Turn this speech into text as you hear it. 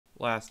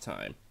Last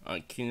time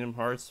on Kingdom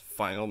Hearts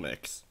Final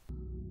Mix.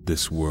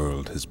 This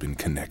world has been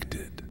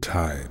connected,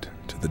 tied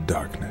to the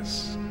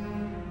darkness,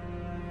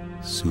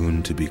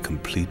 soon to be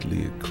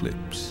completely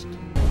eclipsed.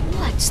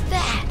 What's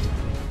that?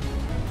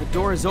 The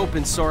door is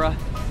open, Sora.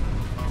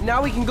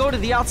 Now we can go to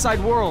the outside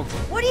world.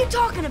 What are you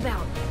talking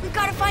about? We've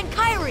got to find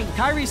Kairi.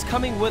 Kairi's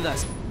coming with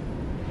us.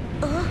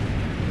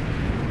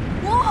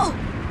 Whoa!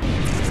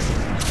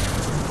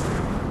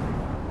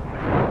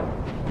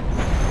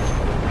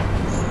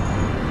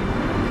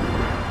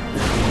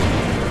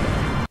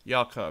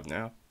 Y'all come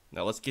now.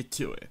 Now let's get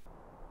to it.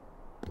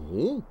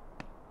 Oh?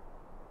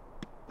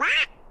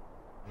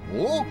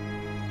 Oh?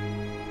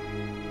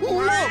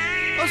 Look!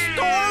 A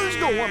star's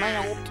going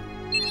out!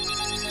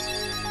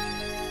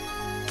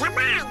 Come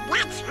on,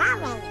 let's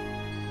hurry!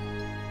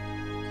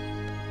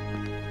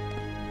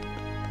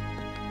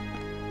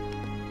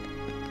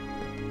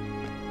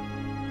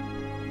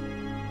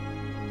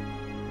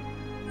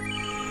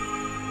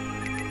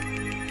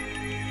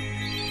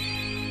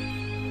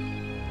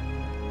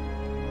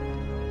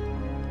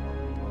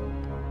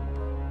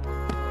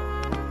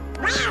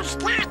 Where's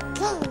that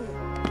key?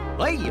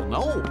 Hey, you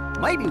know,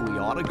 maybe we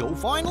ought to go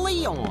find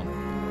Leon.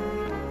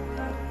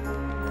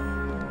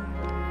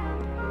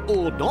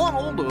 Oh,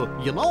 Donald,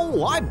 you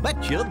know, I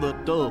bet you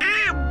that,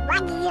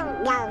 What do you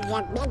know,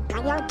 you big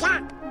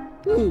Toyota?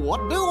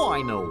 What do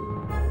I know?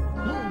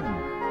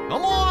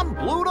 Come on,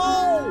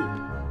 Pluto!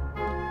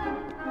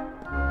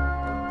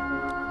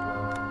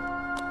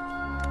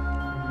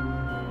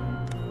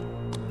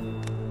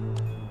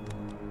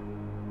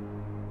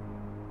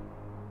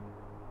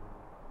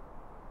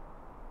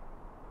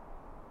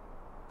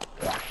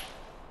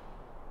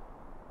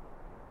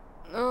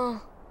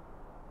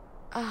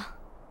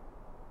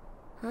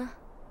 Huh?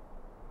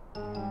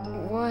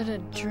 What a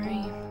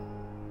dream.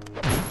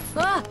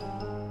 Ah!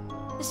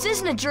 This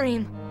isn't a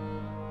dream.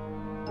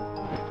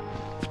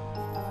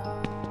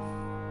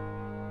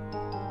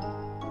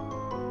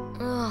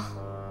 Ugh,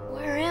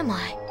 where am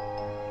I?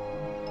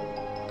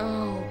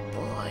 Oh,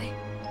 boy.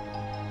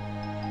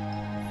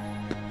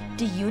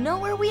 Do you know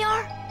where we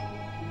are?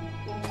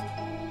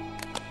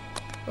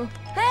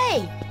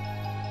 Hey!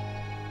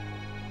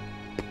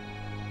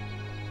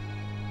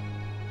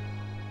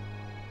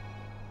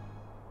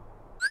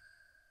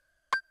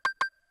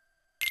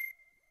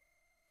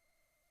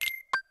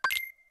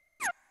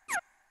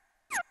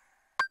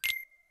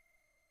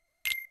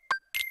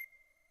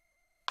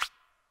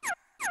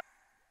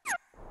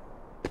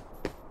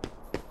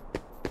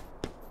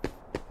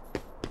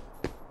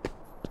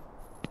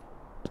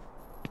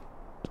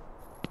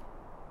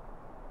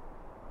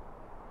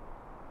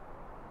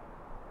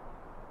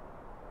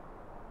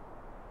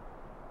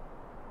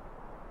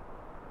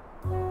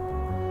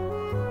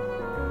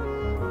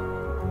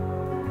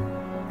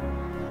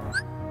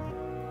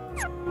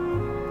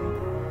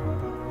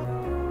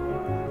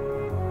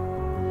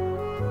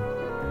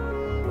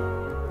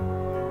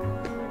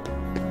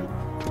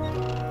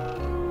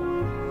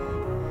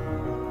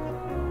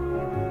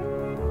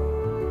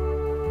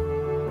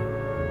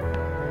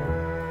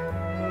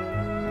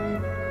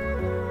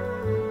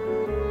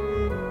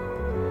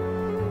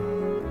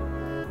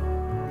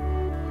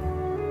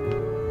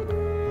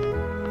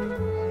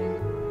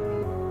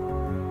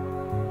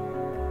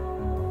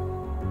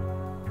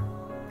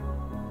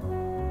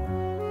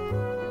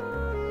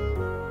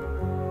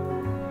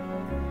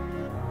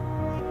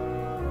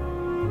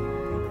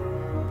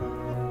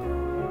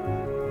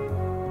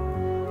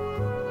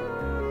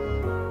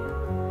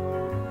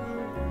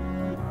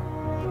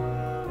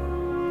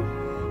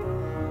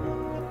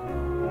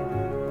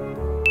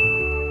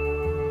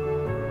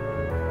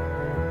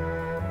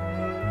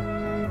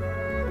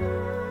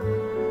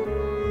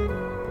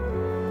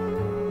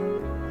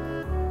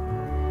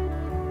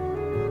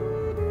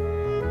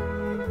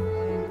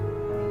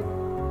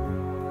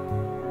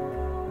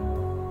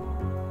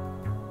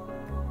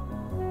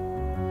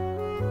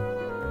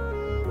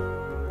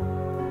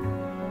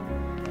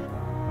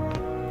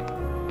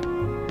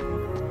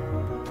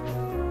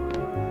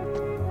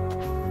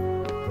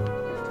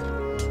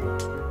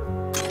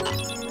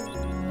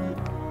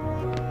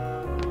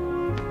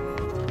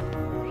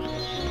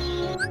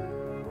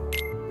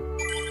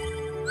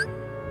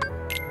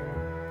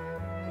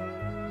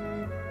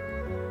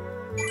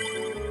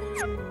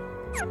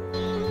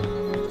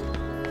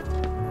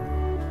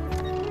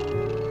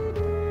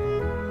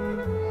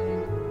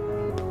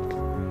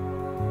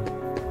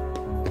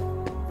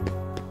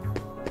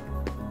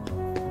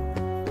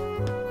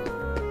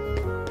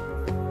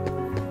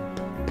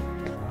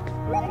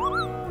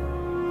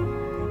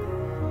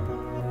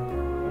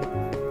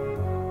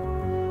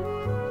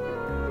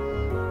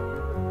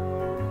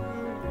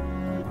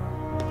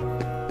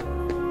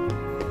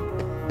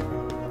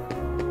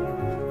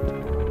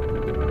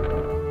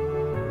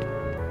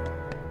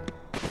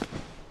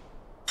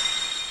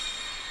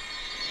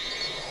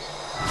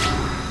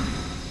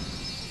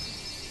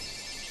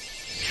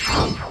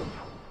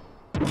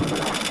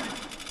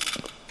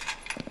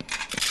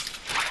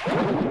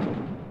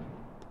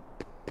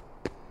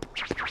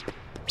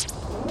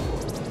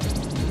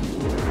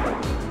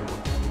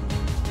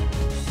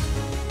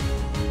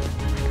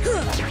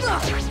 Come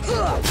on! Come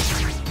on!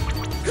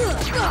 Come on!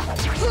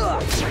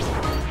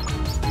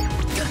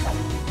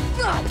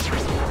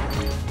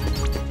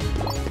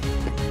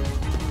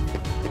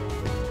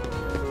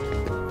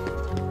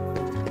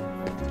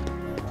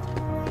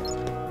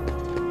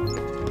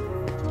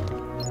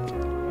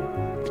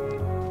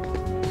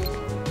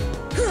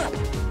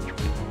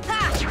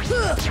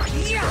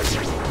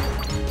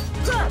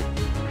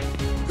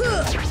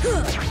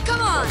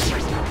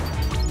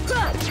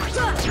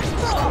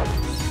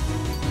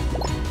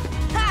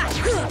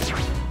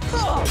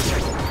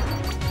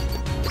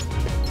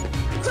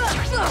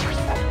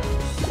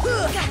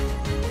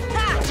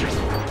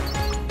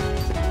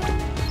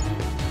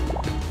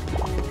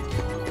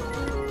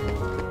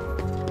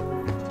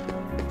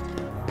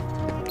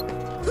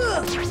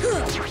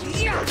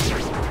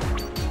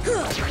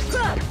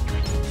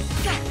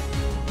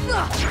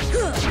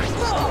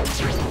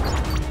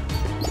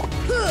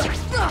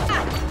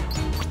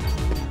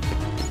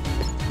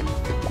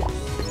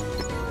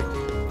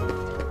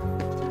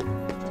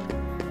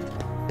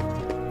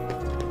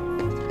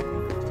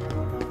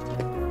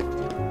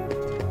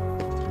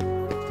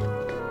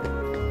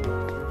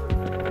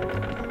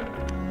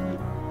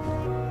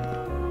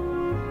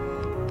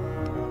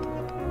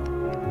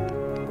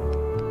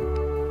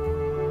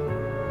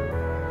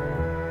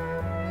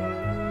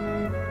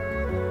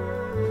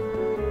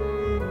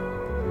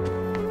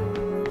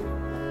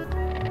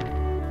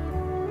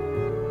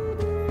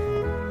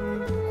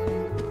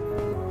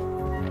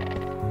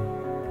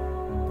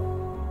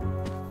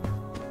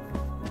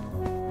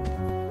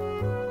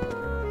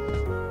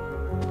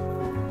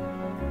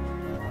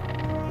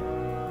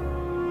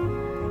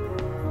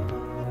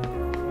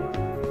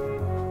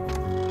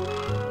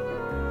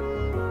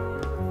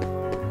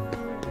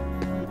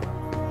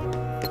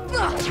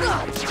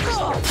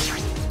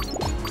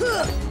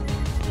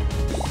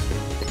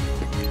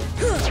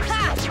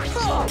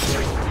 on!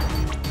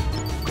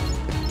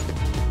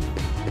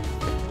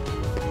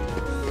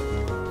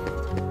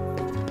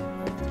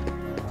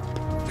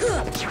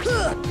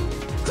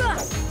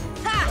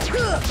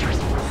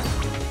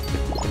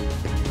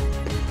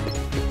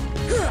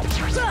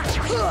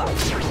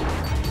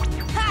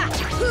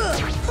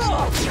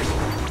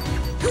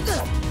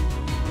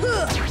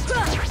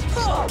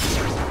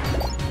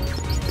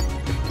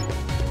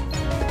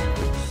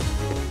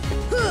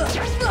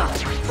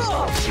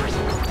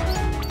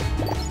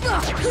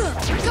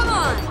 Come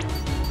on!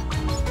 Come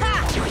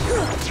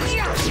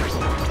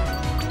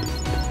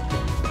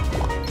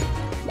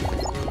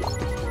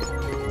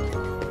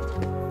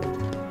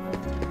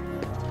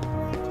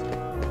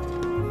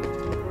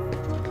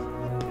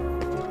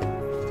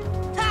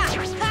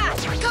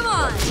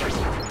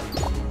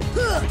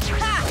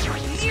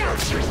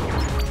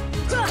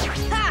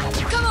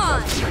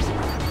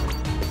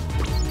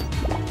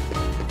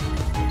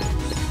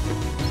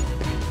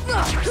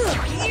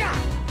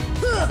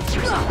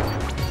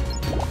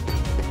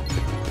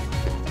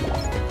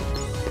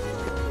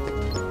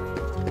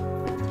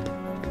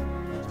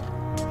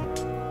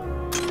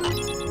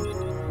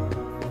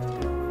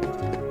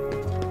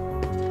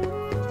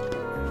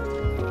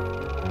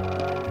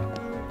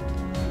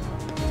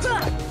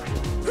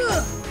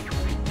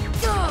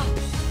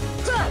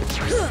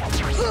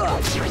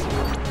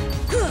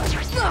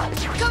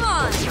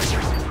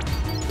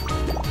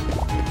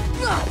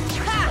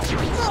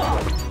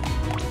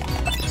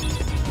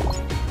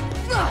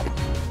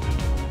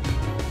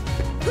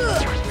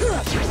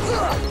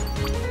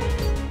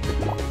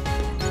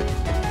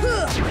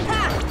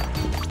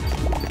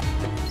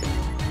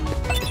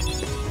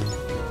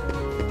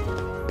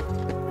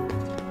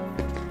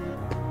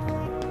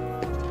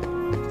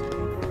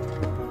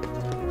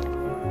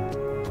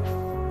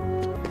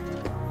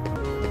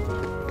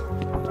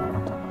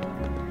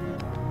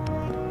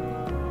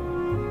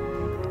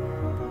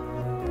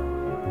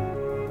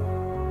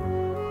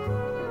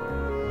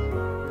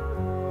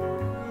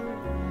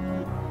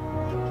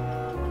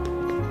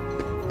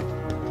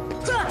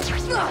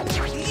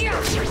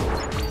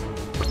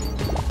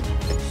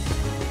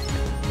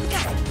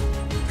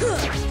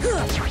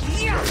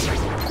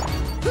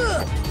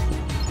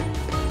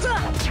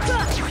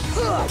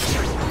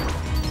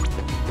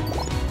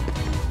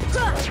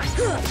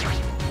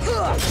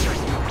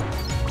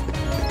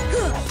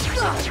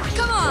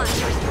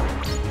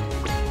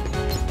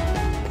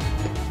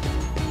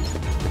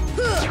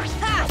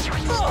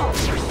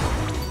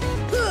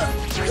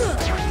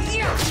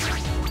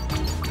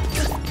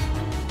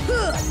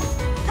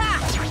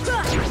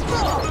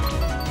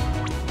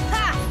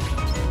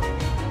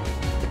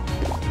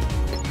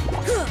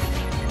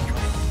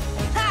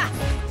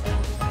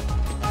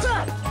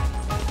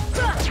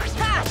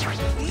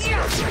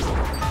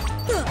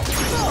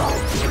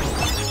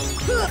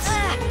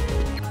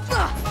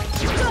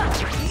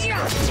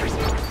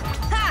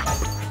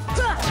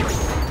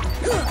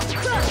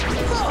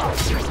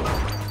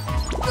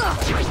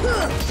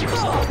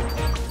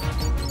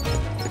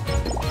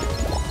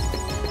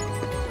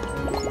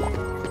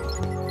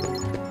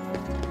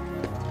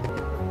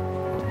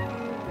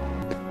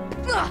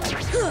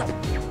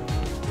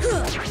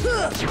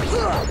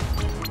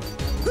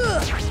Come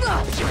on!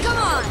 Come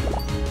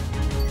on!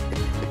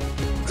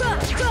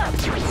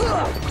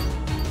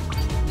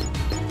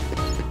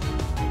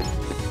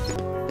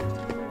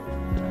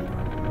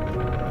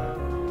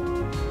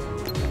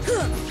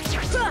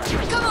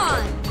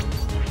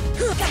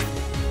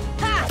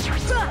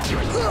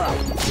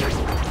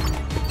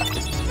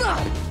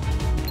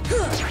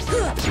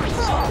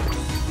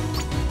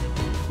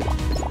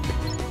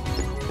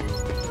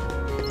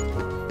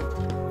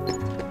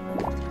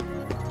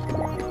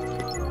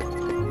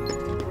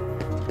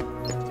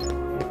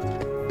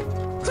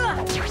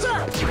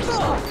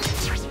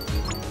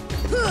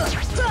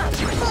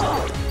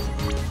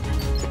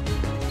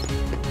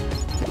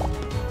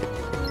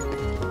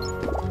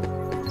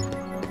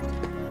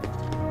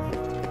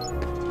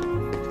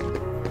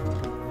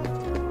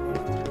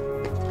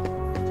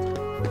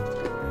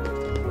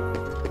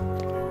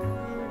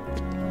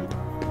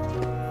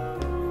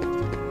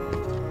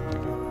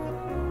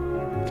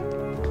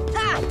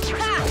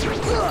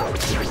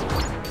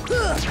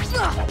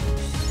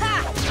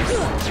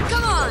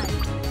 Come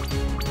on!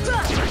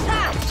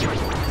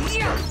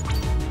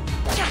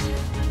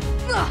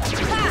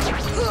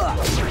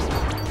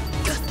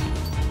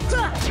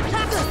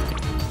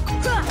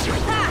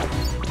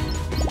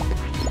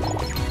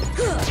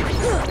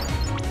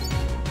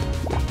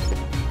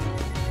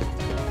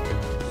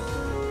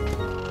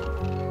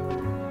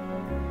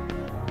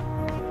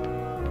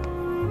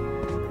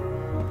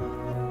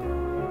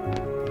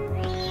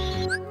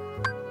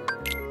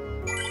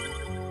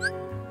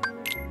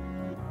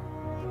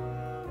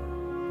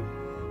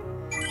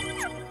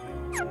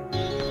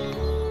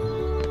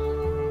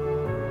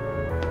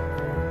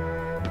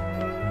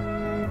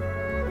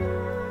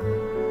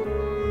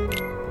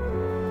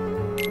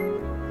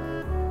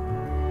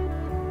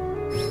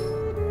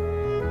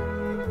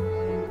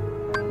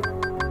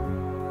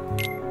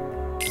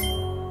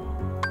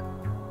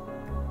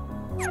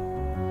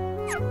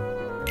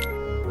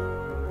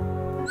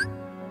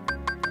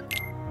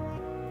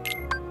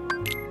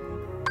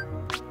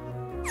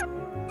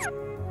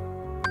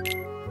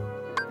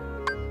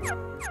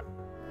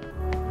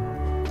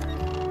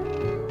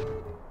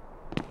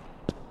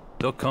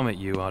 They'll come at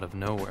you out of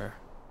nowhere,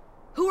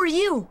 Who are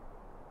you?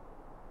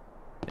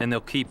 and they'll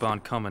keep on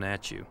coming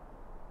at you,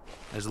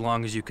 as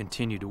long as you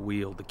continue to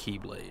wield the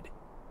Keyblade.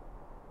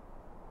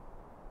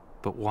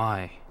 But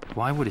why?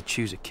 Why would it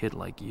choose a kid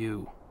like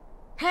you?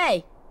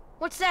 Hey,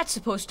 what's that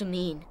supposed to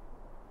mean?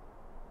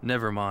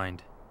 Never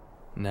mind.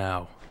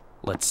 Now,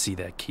 let's see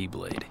that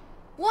Keyblade.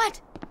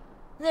 What?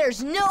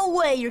 There's no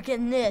way you're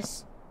getting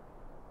this.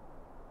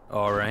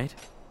 All right,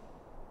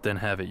 then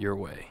have it your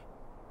way.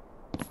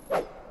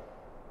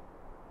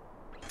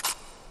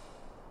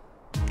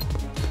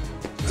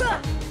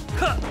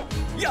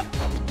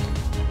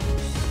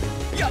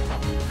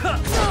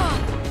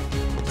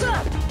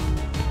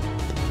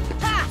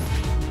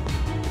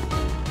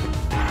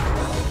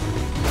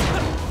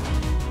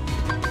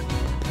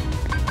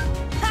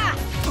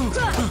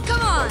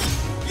 Come on!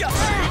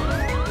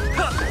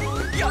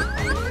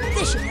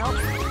 This should help.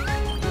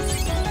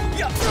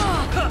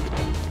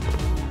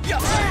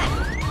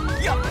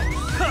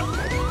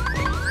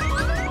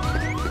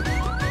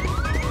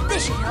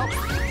 This should help.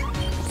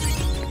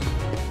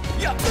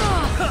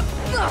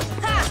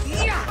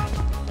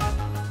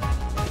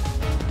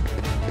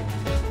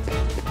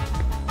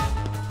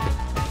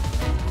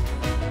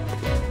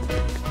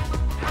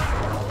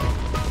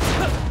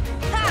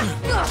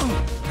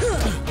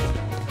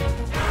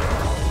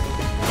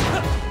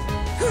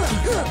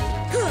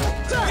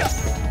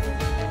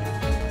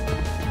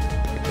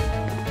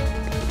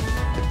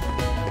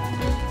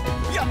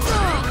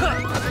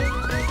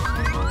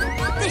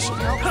 This should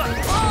help.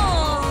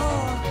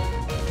 Oh!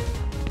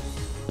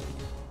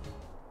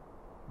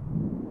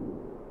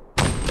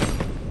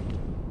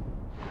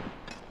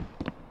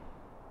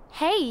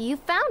 Hey, you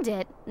found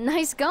it.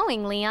 Nice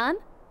going, Leon.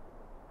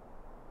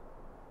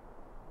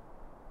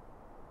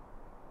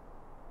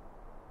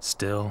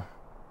 Still,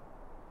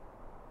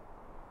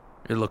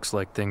 it looks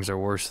like things are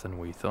worse than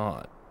we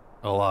thought.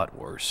 A lot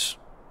worse.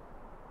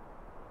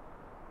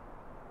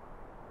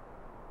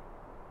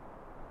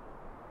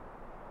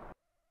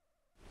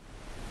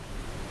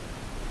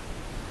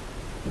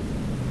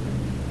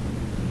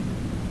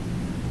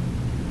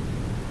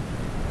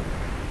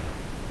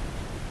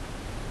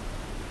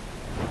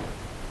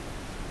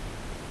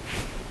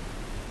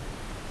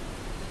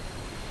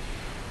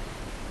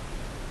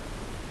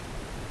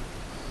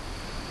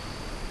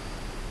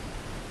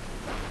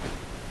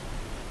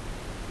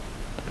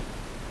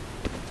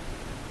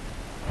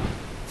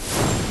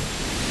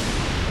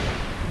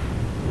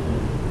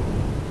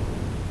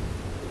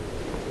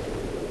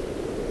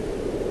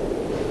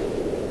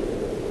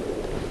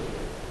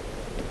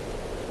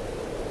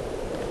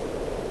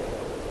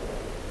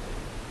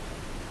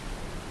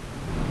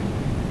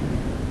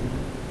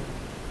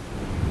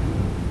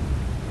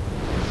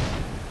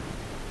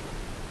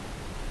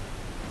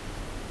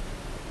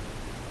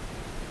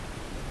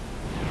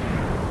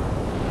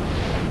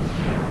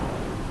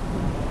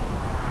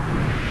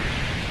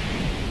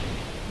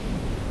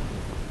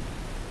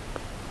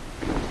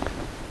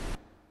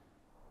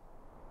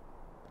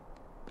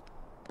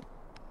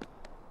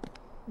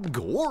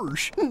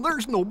 Gosh,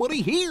 there's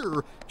nobody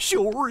here.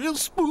 Sure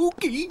is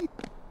spooky.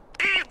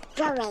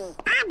 Actually,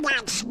 I'm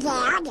not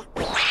scared.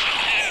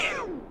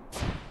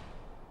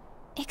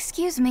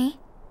 Excuse me,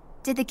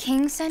 did the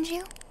king send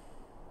you?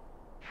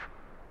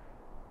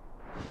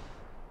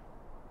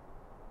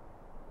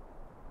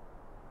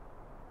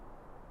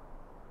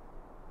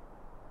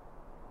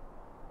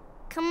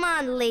 Come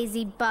on,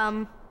 lazy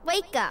bum.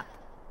 Wake up.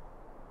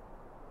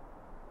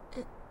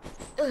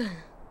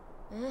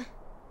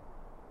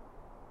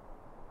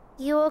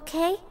 You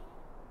okay?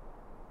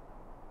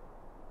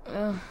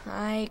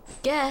 I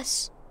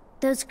guess.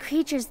 Those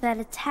creatures that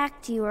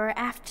attacked you are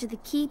after the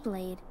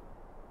Keyblade.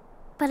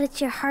 But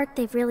it's your heart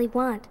they really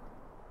want,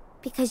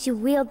 because you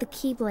wield the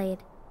Keyblade.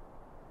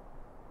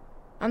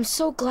 I'm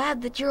so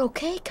glad that you're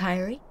okay,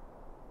 Kairi.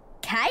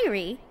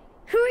 Kairi?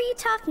 Who are you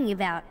talking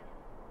about?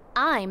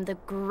 I'm the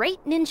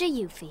great ninja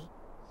Yuffie.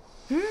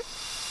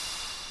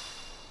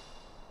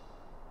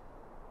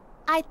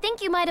 I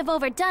think you might have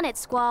overdone it,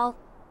 Squall.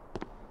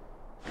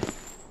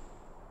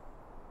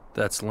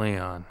 That's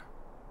Leon.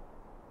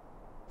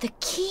 The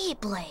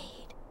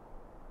Keyblade.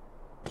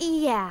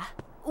 Yeah,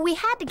 we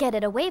had to get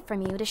it away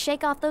from you to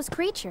shake off those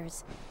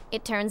creatures.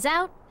 It turns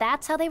out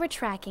that's how they were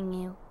tracking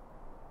you.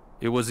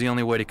 It was the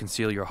only way to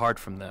conceal your heart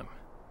from them.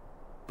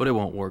 But it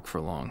won't work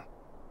for long.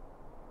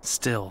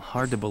 Still,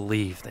 hard to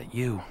believe that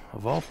you,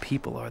 of all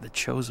people, are the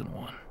chosen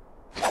one.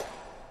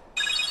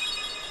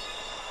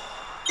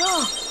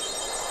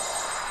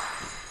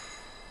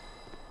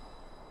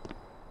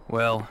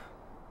 Well,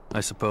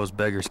 I suppose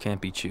beggars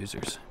can't be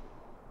choosers.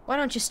 Why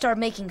don't you start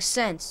making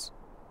sense?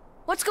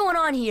 What's going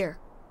on here?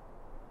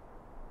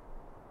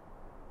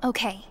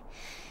 Okay,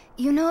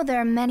 you know there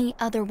are many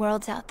other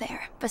worlds out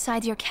there,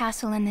 besides your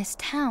castle and this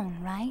town,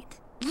 right?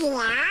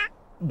 Yeah?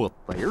 But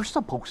they're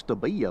supposed to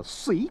be a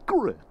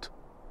secret.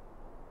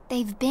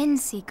 They've been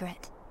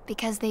secret,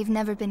 because they've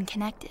never been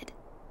connected.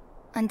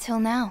 Until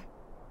now.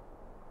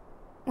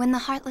 When the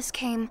Heartless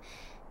came,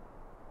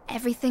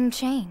 everything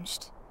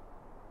changed.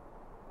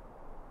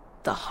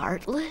 The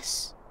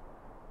Heartless?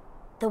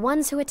 The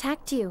ones who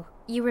attacked you,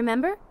 you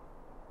remember?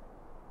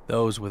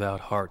 Those without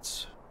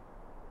hearts.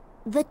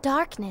 The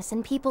darkness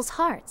in people's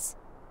hearts.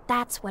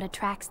 That's what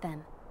attracts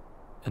them.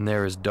 And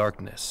there is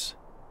darkness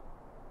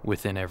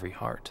within every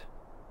heart.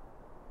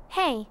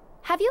 Hey,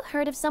 have you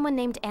heard of someone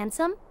named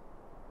Ansem?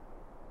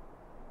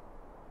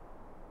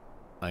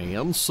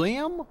 And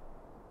Sam?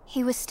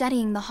 He was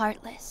studying the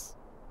Heartless.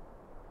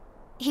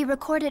 He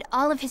recorded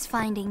all of his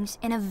findings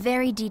in a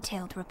very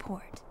detailed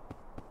report.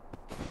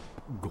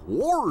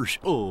 Gosh,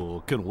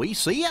 can we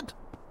see it?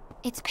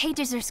 Its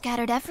pages are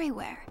scattered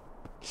everywhere.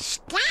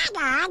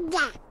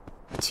 Scattered?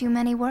 Too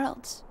many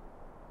worlds.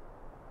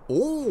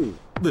 Oh,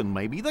 then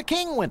maybe the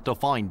king went to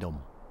find them.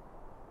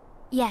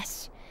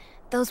 Yes,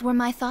 those were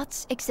my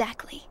thoughts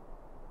exactly.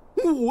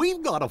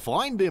 We've got to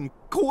find him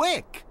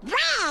quick.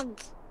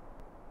 Red!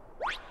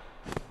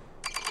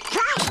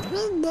 First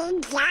we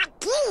need the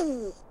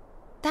key.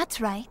 That's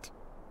right.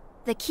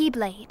 The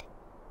Keyblade.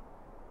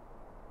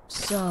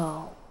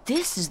 So,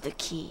 this is the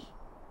key.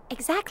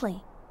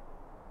 Exactly.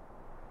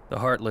 The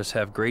Heartless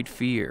have great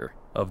fear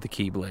of the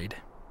Keyblade.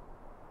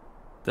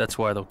 That's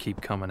why they'll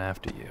keep coming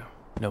after you,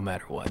 no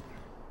matter what.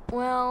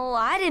 Well,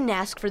 I didn't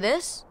ask for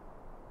this.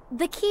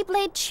 The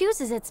Keyblade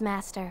chooses its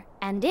master,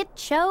 and it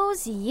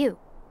chose you.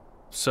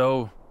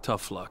 So,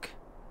 tough luck.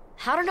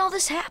 How did all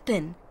this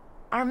happen?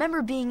 I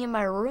remember being in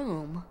my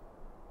room.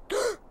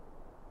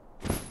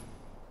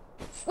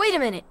 Wait a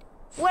minute!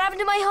 What happened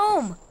to my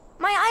home?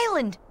 My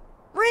island?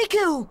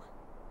 Riku!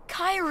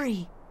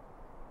 Kairi!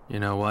 You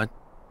know what?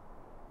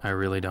 I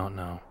really don't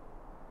know.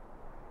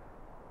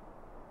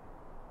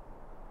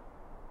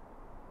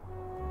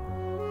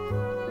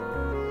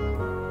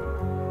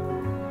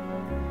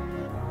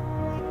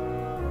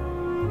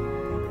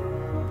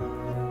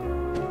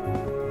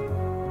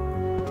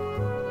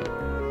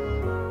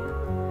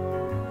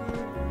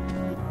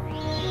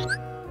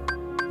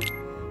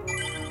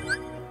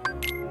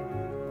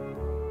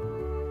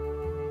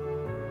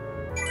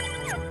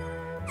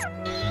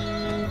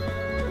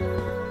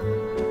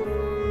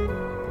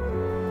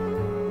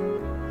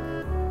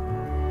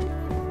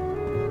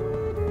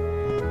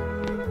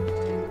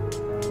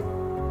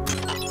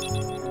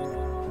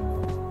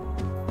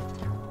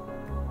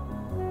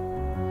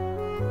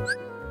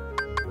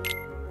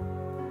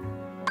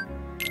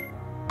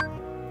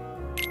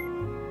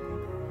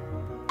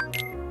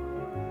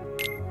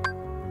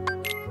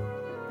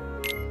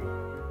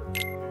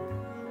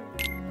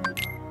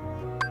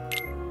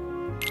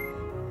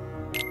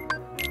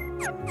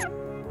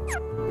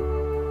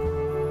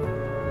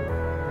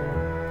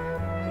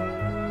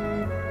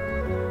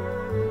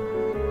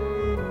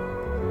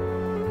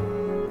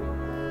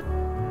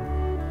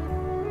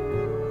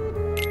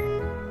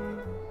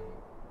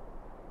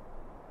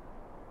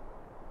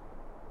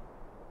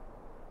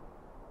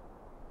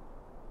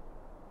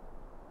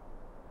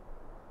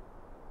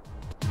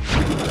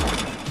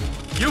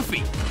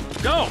 Yuffie,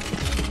 go!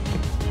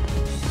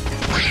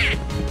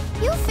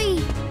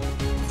 Yuffie!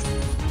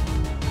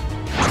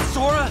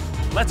 Sora,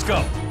 let's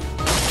go!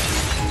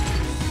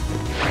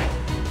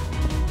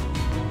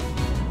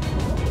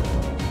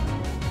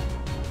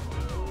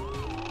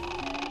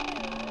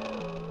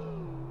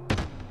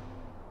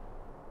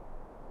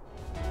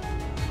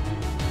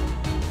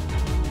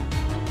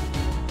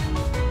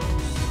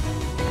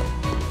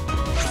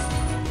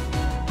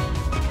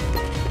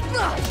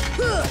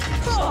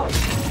 Come on!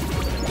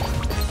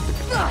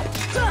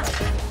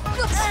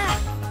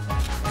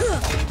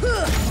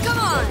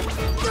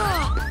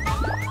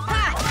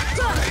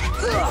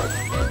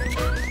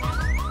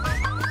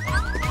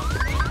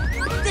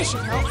 This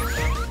should help.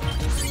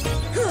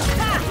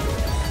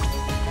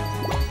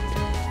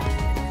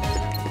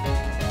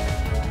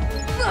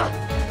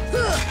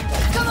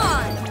 Come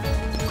on!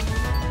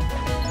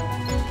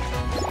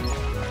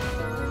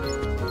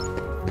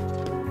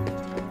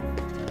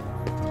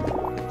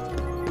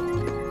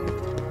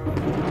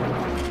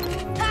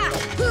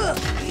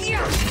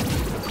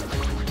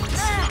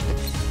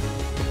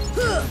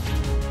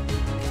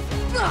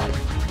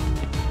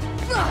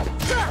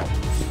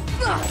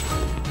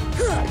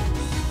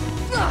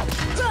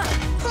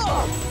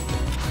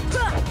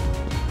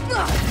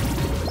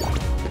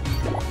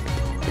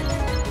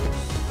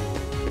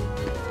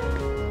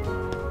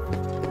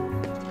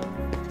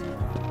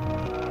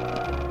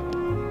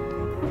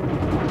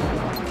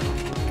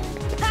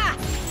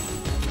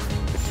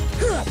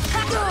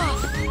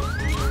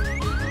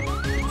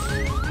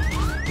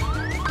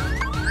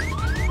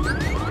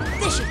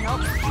 This should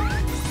help.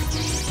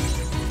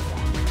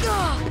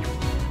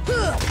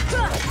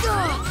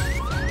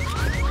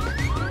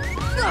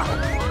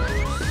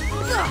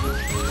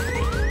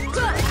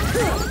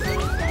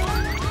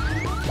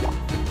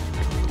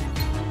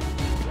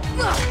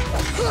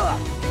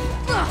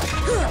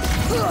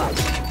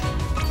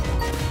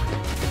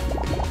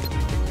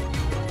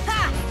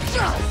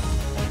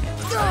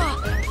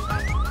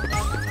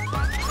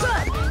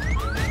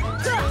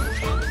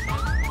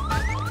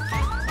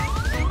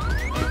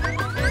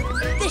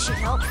 This should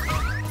help.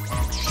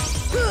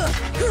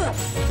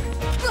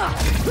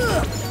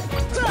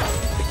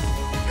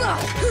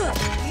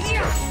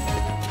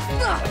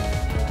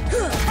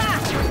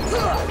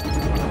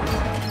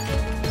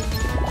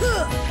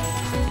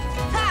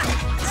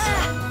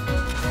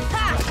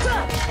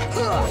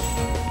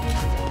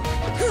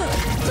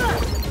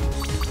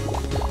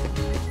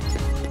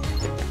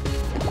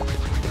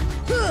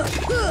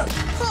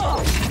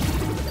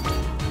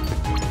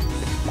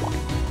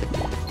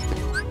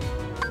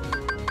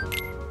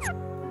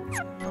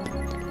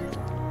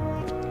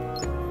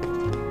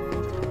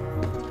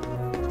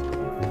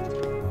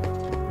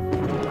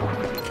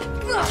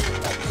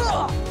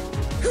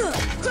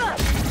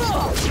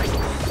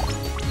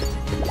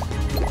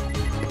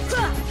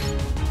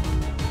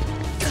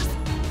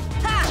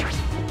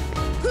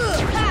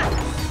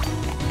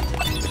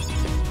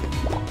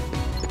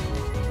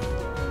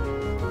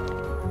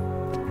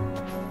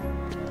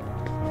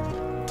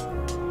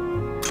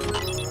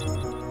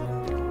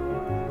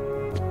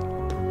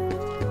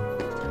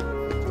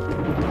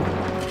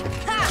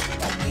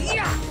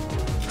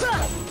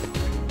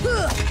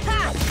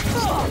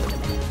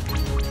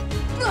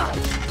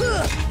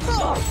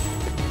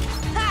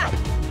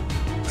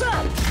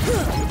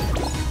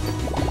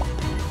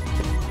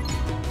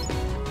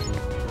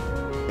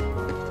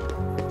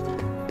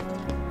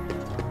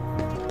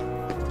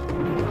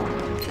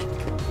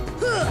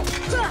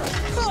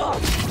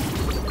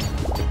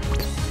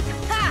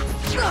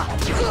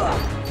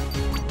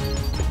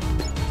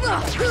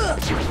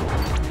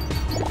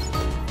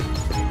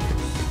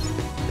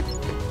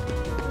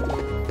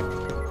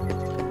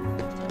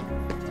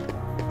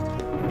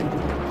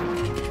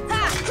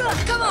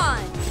 Come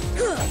on!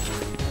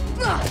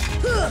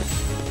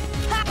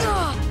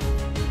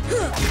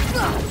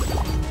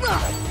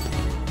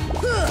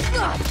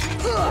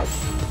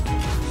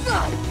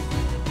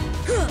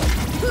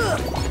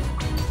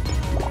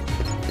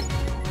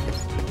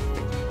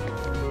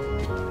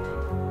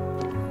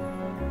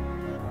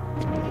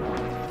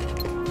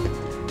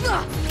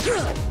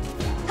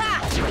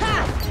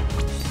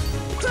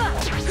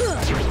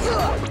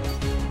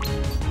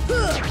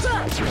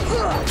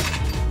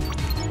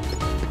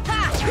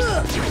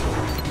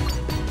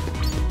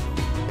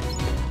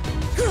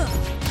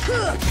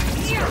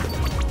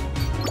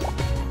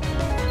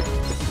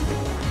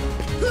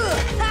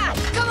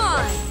 Come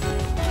on!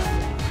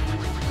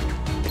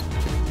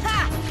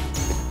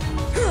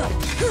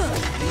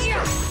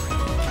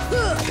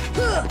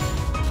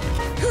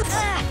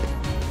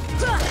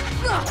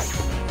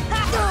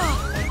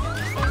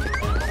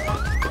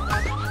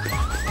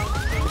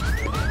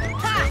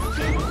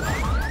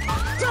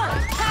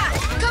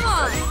 Come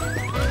on!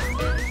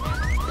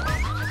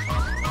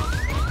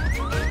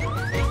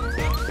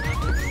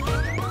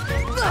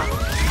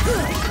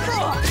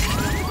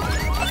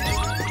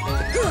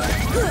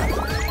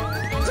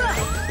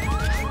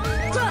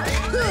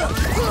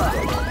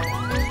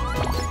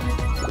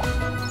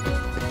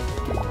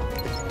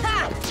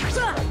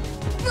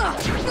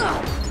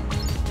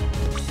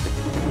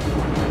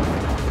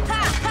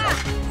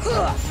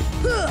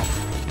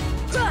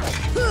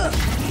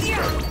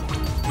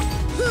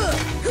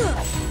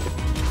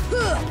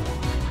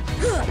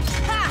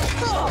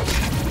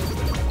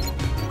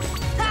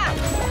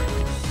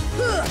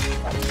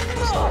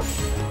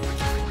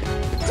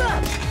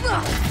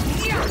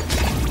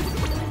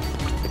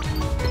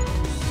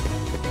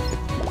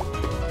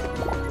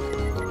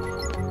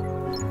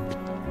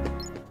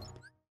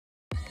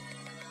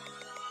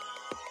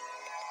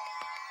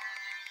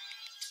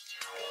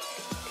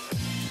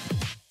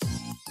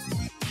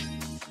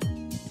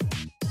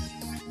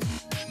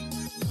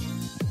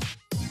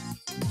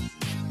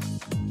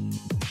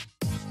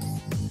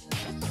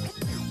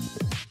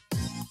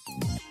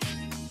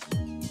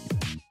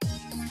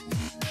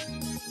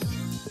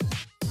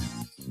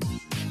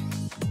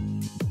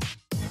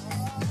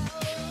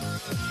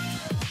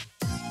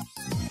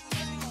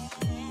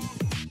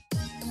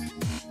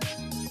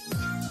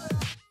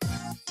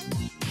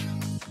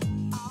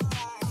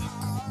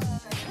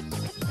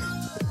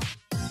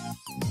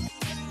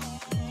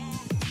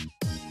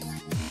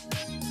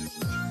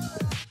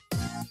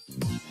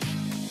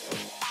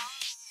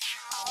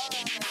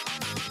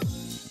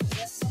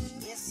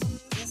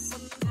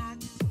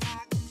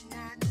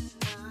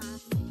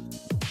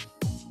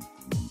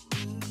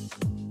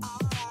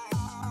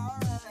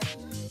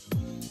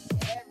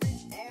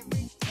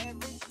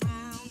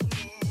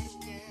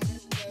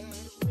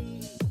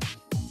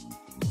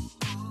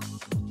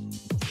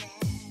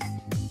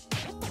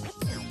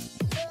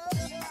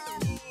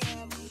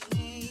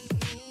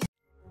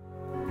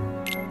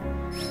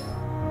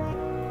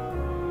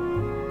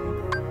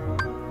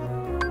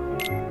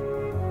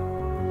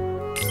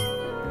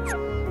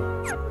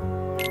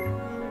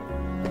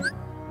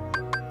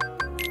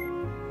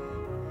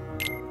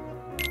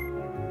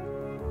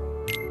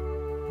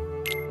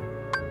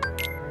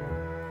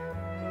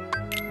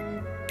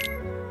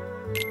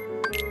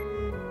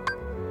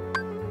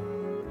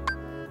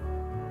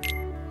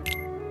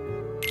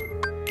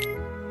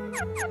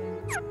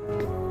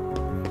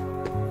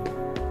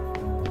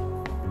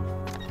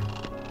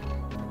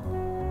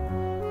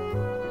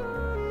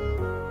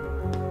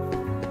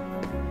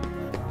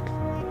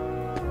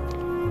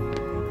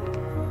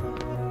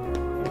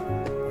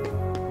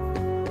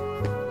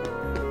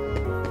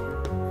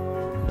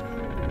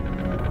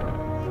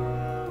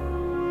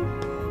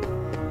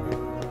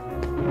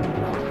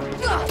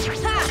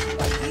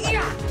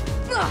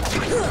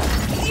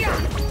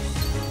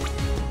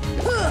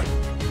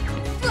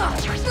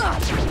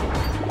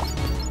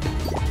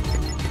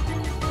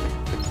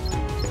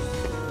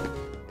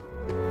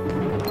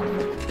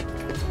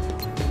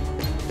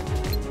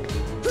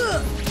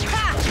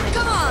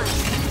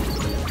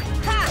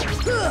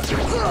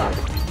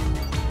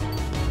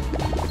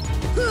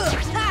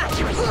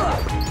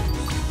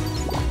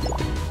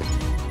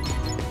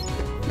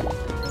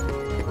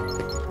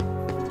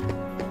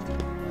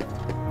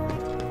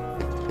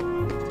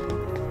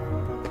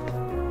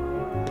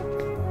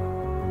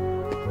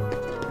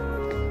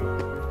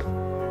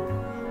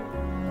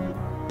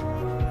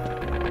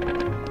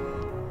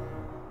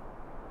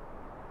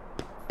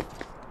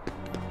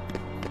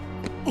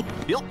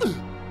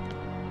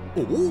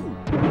 Oh!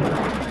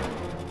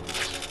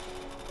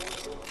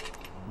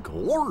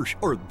 Gosh,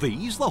 are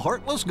these the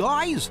Heartless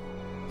guys?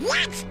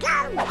 Let's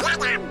go get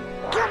them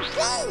to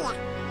see.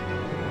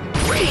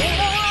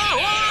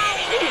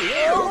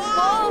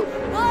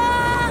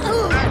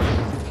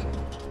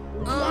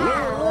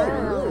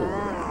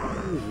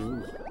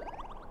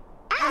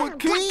 The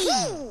key!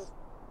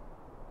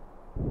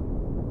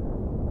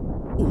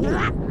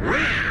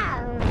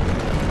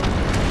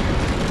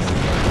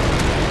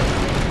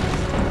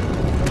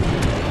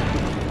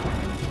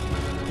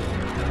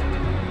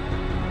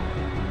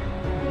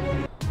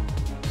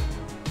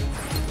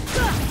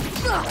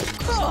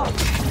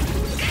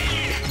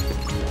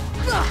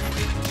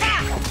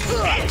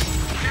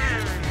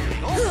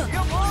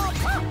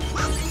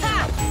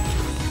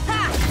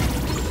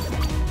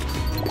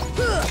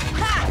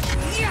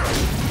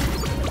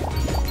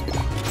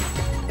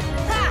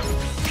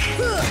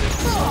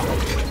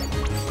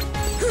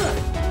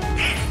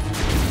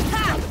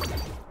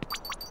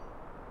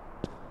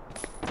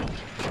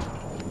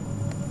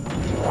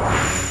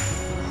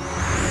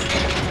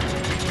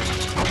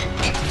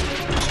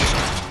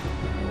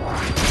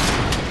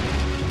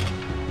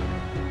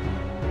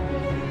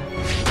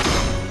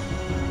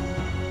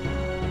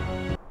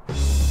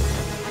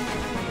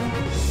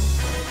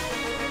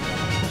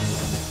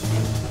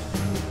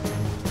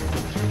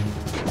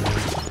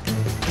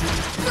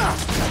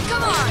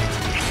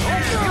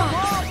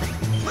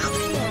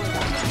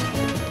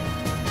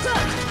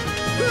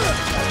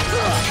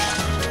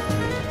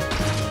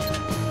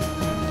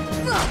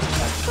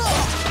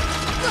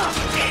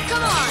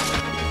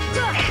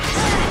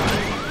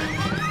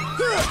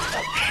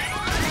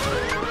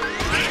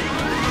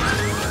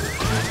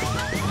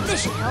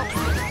 This should help.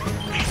 Come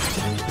on!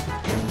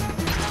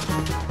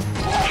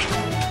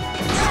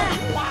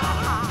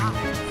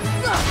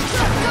 Come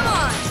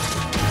on!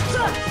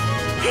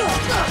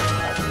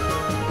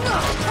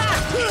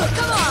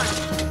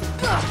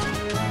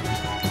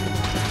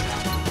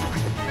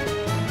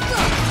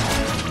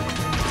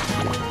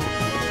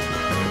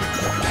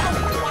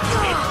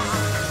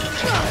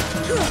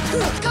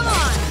 Come on! Come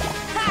on!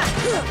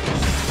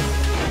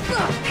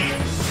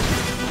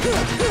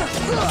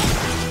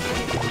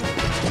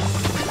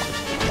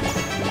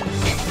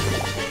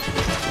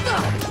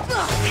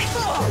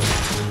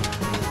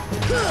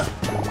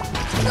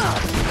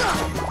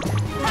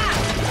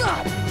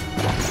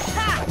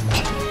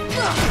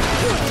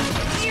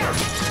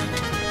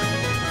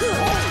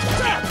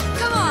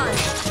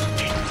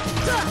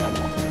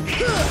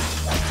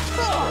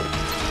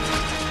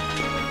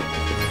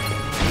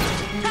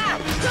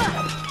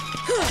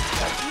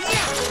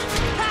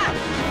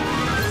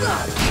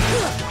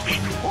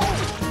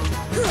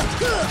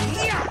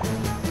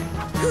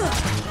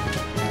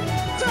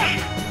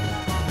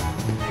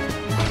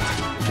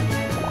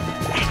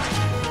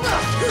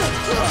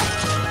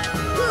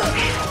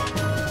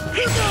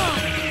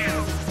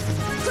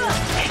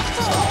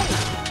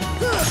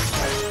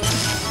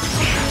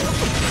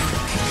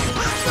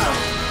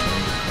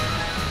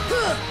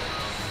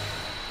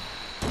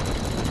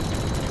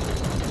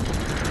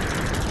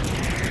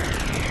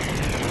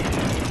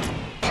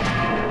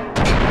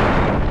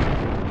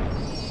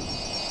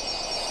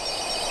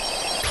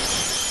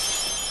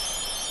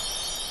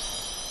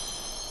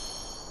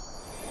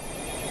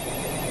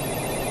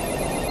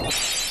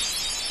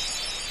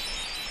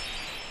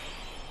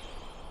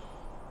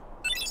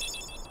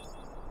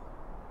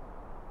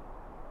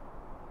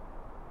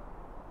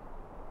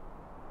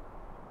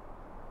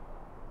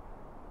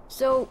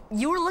 So,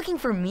 you were looking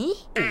for me?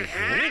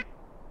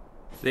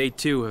 They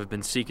too have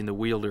been seeking the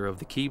wielder of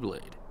the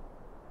Keyblade.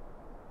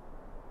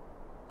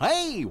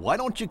 Hey, why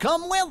don't you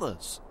come with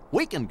us?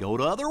 We can go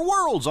to other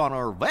worlds on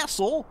our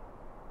vessel.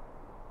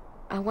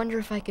 I wonder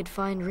if I could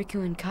find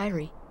Riku and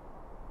Kairi.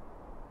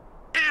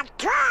 Of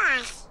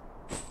course.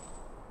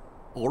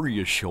 Are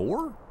you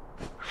sure?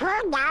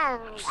 Who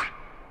knows?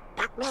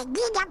 But We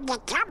need him to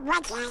come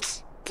with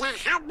us to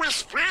help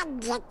us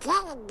find the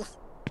king.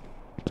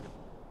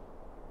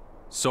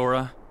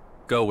 Sora,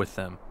 go with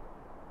them.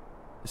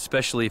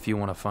 Especially if you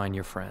want to find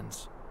your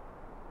friends.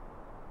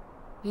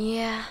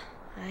 Yeah,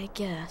 I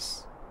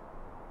guess.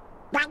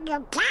 But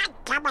you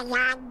can't come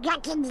along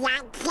looking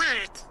like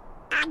that.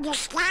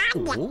 Understand?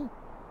 Oh?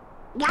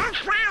 No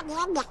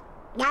frowning,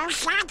 no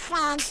sad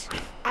face,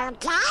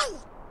 okay?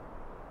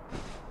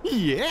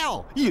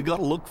 Yeah, you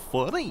gotta look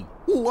funny,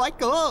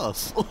 like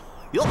us.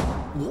 Yup.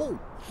 Whoa.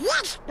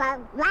 Whisper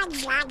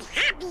runs on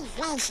happy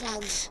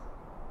faces.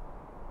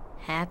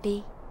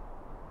 Happy?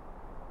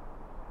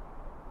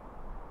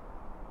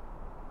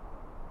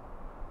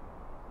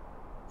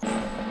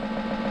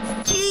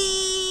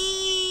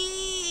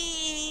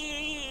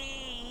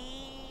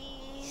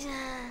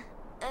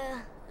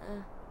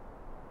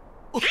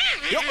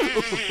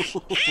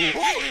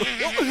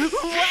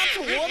 That's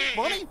one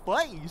funny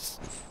face.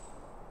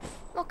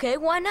 Okay,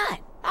 why not?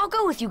 I'll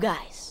go with you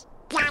guys.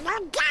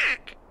 Donald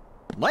Duck.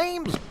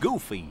 Name's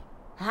Goofy.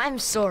 I'm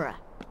Sora.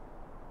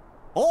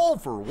 All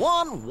for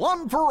one,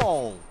 one for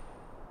all.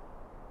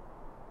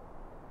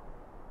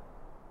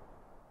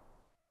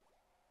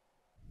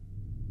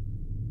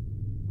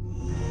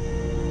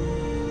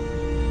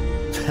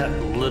 That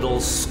little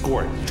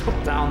squirt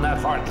took down that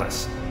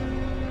Heartless.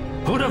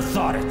 Who'd have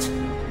thought it?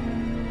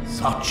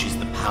 Such is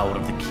the power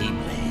of the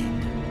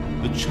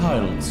Keyblade. The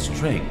child's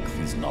strength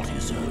is not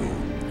his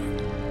own.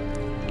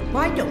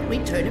 Why don't we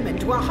turn him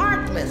into a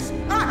Heartless?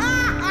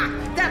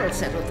 That'll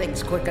settle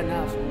things quick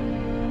enough.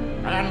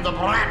 And the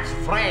brat's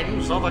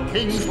friends are the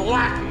king's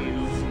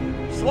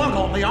lackeys. Slug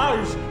on the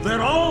eyes,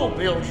 they're all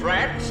built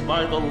rats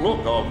by the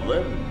look of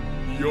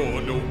them.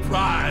 You're no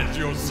prize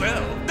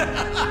yourself.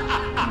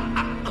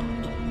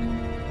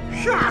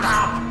 Shut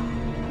up!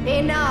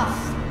 Enough!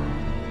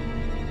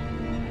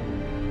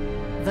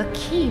 The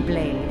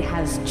Keyblade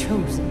has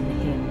chosen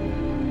him.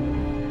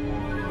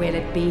 Will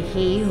it be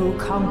he who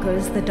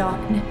conquers the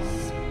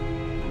darkness?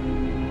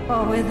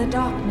 Or will the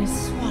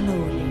darkness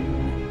swallow him?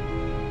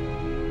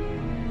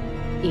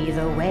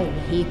 Either way,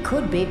 he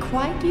could be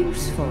quite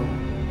useful.